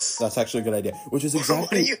 That's actually a good idea. Which is What are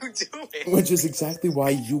exactly... you doing? Which is exactly why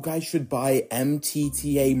you guys should buy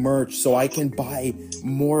MTTA merch, so I can buy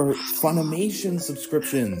more Funimation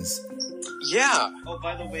subscriptions. Yeah. Oh,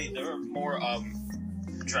 by the way, there are more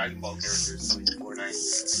Dragon Ball characters coming to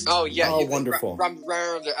Fortnite. Oh yeah. Oh, wonderful.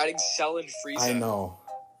 They're adding Cell and Frieza. I know.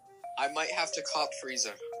 I might have to cop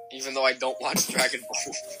Frieza, even though I don't watch Dragon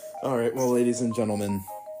Ball. Alright, well, ladies and gentlemen,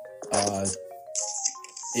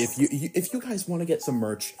 if you guys want to get some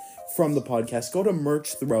merch from the podcast, go to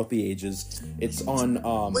Merch Throughout the Ages. It's on,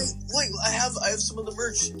 Wait, I have some of the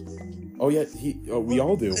merch. Oh, yeah, we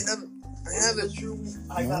all do. I have it.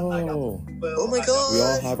 I got Oh, Oh my god. we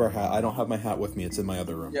all have our hat. I don't have my hat with me. It's in my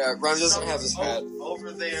other room. Yeah, Ron doesn't have his hat.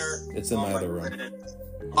 Over there. It's in my other room.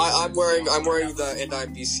 I'm wearing the and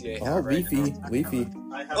I'm BCA hat. Oh, right Leafy. now. Leafy.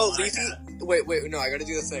 Oh, Leafy. Wait, no, I gotta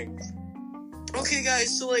do the thing. Okay,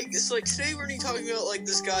 guys. So today we're gonna be talking about like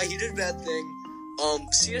this guy. He did a bad thing.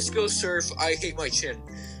 CS:GO surf. I hate my chin.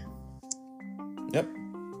 Yep.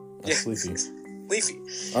 That's Yeah. Leafy. Leafy.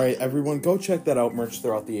 Alright, everyone, go check that out. Merch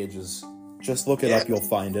Throughout the Ages. Just look it up, you'll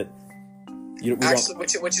find it. Actually,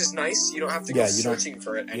 which is nice. You don't have to go searching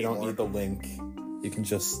for it anymore. You don't need the link. You can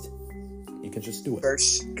just do it.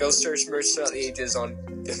 Go search Merch Throughout the Ages on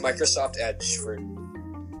Microsoft Edge for...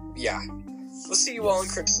 Yeah. We'll see you all in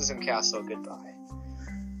Criticism Castle. Goodbye.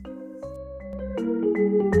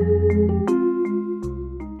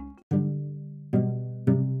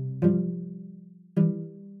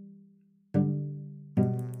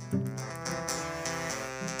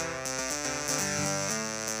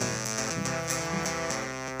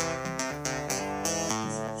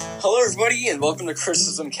 Hello, everybody, and welcome to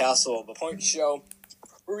Criticism Castle, the point show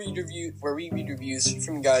where we read reviews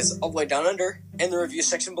from you guys all the way down under in the review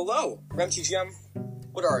section below. RemTGM,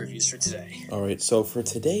 what are our reviews for today? All right, so for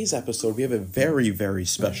today's episode, we have a very, very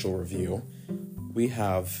special review. We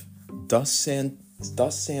have Dust Sans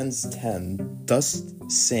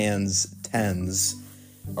 10's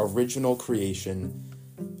original creation,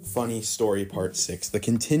 Funny Story Part 6, the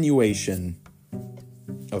continuation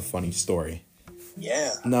of Funny Story.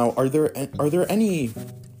 Yeah. Now, are there any...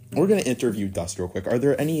 We're going to interview Dust real quick. Is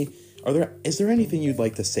there anything you'd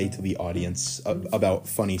like to say to the audience about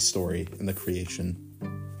Funny Story and the creation?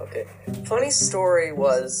 Okay. Funny Story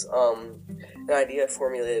was an idea I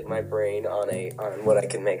formulated in my brain on what I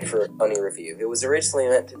can make for a funny review. It was originally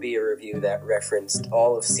meant to be a review that referenced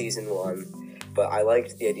all of Season 1, but I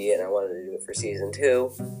liked the idea and I wanted to do it for Season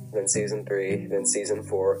 2, then Season 3, then Season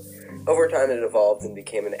 4. Over time it evolved and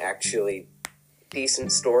became an actually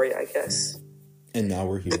decent story, I guess. And now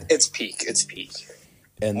we're here. It's peak.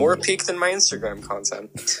 And more peak than my Instagram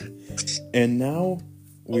content. And now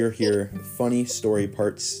we're here. Funny Story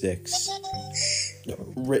Part 6.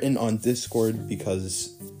 Written on Discord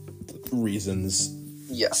because reasons.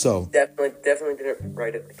 Yeah. So. Definitely didn't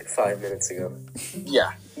write it like 5 minutes ago.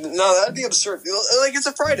 Yeah. No, that'd be absurd. Like, it's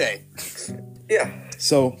a Friday. Yeah.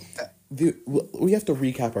 So, we have to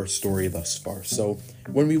recap our story thus far. So,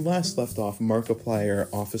 when we last left off, Markiplier,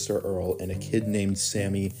 Officer Earl, and a kid named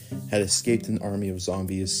Sammy had escaped an army of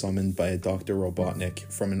zombies summoned by a Dr.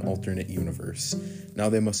 Robotnik from an alternate universe. Now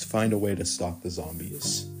they must find a way to stop the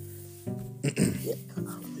zombies.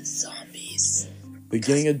 The zombies. The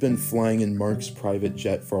gang had been flying in Mark's private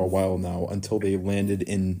jet for a while now until they landed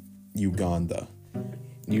in Uganda.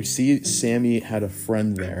 You see, Sammy had a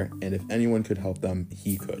friend there, and if anyone could help them,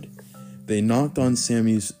 he could. They knocked on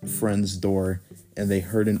Sammy's friend's door, and they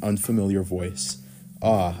heard an unfamiliar voice.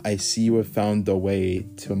 "Ah, I see you have found the way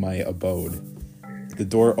to my abode." The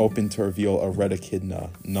door opened to reveal a red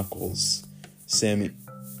echidna, Knuckles.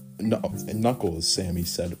 Knuckles, Sammy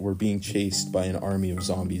said, "We're being chased by an army of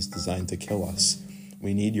zombies designed to kill us.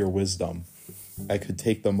 We need your wisdom." "I could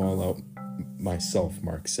take them all out myself,"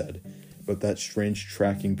 Mark said. "But that strange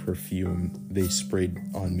tracking perfume they sprayed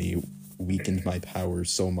on me weakened my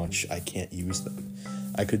powers so much I can't use them.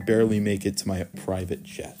 I could barely make it to my private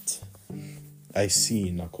jet." "I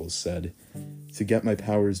see," Knuckles said. To get your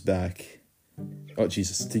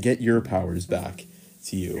powers back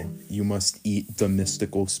to you, you must eat the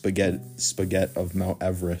mystical spaghetti of Mount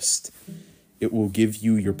Everest. It will give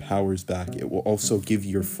you your powers back. It will also give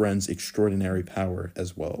your friends extraordinary power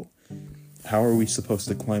as well." "How are we supposed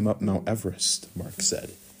to climb up Mount Everest?" Mark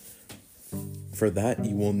said. "For that,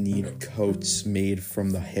 you will need coats made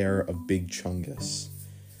from the hair of Big Chungus,"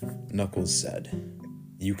 Knuckles said.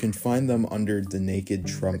 "You can find them under the naked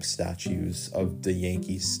Trump statues of the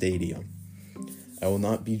Yankee Stadium. I will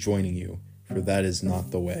not be joining you, for that is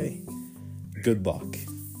not the way. Good luck."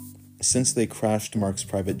 Since they crashed Mark's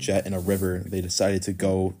private jet in a river, they decided to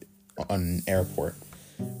go on an airport.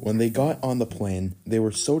 When they got on the plane, they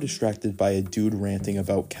were so distracted by a dude ranting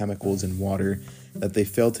about chemicals in water that they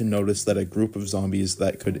failed to notice that a group of zombies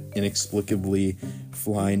that could inexplicably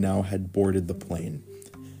fly now had boarded the plane.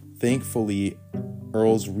 Thankfully,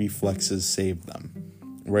 Earl's reflexes saved them.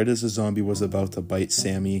 Right as the zombie was about to bite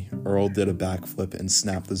Sammy, Earl did a backflip and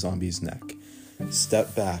snapped the zombie's neck.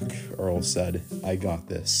 "Step back," Earl said. "I got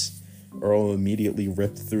this." Earl immediately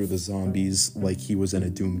ripped through the zombies like he was in a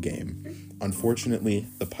Doom game. Unfortunately,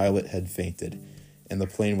 the pilot had fainted, and the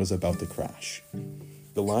plane was about to crash.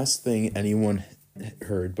 The last thing anyone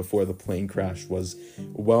heard before the plane crashed was,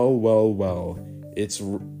 well, it's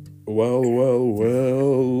Rick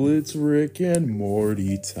and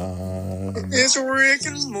Morty time." It's Rick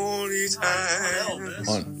and Morty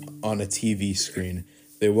time. On a TV screen.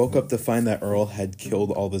 They woke up to find that Earl had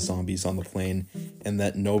killed all the zombies on the plane and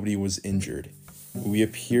that nobody was injured. "We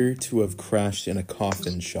appear to have crashed in a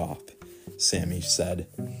coffin shop," Sammy said.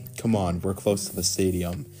 "Come on, we're close to the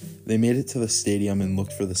stadium." They made it to the stadium and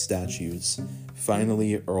looked for the statues.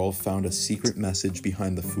 Finally, Earl found a secret message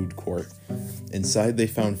behind the food court. Inside, they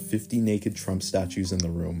found 50 naked Trump statues in the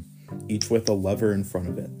room, each with a lever in front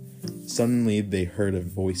of it. Suddenly, they heard a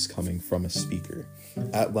voice coming from a speaker.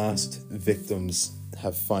 At last, victims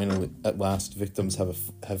have finally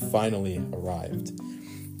arrived.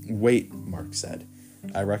 Wait, Mark said.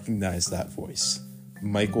 I recognize that voice.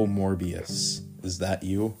 Michael Morbius. Is that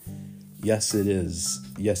you? Yes, it is.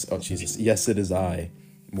 Yes, oh Jesus. Yes, it is I,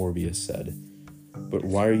 Morbius said. But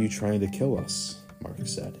why are you trying to kill us? Mark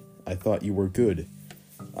said. I thought you were good.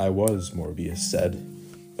 I was, Morbius said.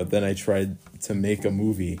 But then I tried to make a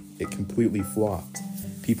movie. It completely flopped.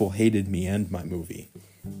 People hated me and my movie.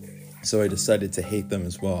 So I decided to hate them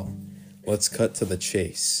as well. Let's cut to the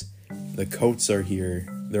chase. The coats are here.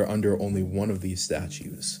 They're under only one of these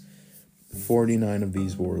statues. 49 of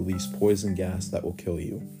these will release poison gas that will kill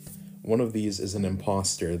you. One of these is an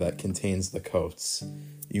imposter that contains the coats.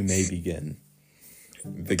 You may begin.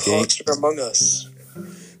 Imposter among us.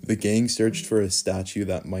 The gang searched for a statue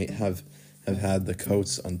that might have had the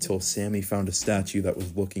coats until Sammy found a statue that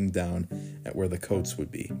was looking down at where the coats would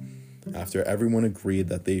be. After everyone agreed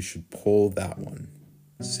that they should pull that one,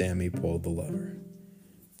 Sammy pulled the lever.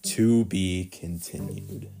 To be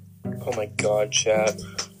continued. Oh my god, chat.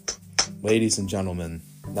 Ladies and gentlemen,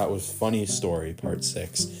 that was Funny Story Part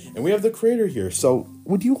 6. And we have the creator here. So,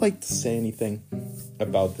 would you like to say anything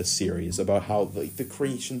about the series? About how the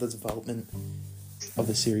creation, the development of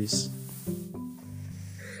the series?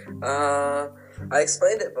 I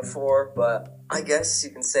explained it before, but I guess you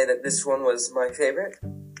can say that this one was my favorite.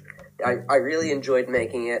 I really enjoyed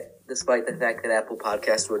making it, despite the fact that Apple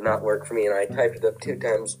Podcast would not work for me, and I typed it up 2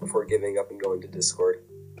 times before giving up and going to Discord.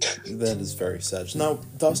 That is very sad. Now,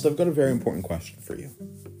 Dust, I've got a very important question for you.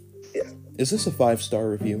 Yeah. Is this a 5-star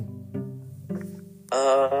review?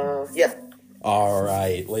 Yeah.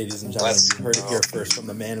 Alright, ladies and gentlemen, you heard it here first from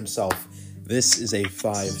the man himself. This is a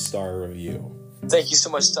 5-star review. Thank you so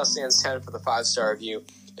much, Dusty and Stan, for the 5-star review.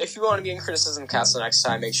 If you want to be in Criticism Castle next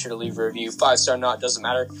time, make sure to leave a review. 5-star, not, doesn't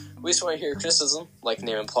matter. We just want to hear criticism, like the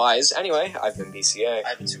name implies. Anyway, I've been BCA.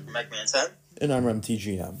 I've been Super Mega 10. And I'm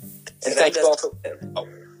MTGM. And thank you all for... Oh,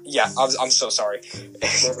 yeah, I'm so sorry.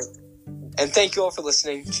 And thank you all for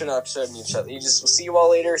listening to another episode of New Chat Ages. We'll see you all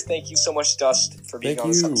later. Thank you so much, Dust, for being on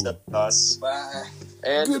this episode with us. Bye.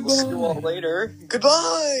 And Goodbye. we'll see you all later.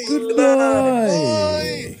 Goodbye!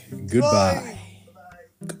 Goodbye! Goodbye.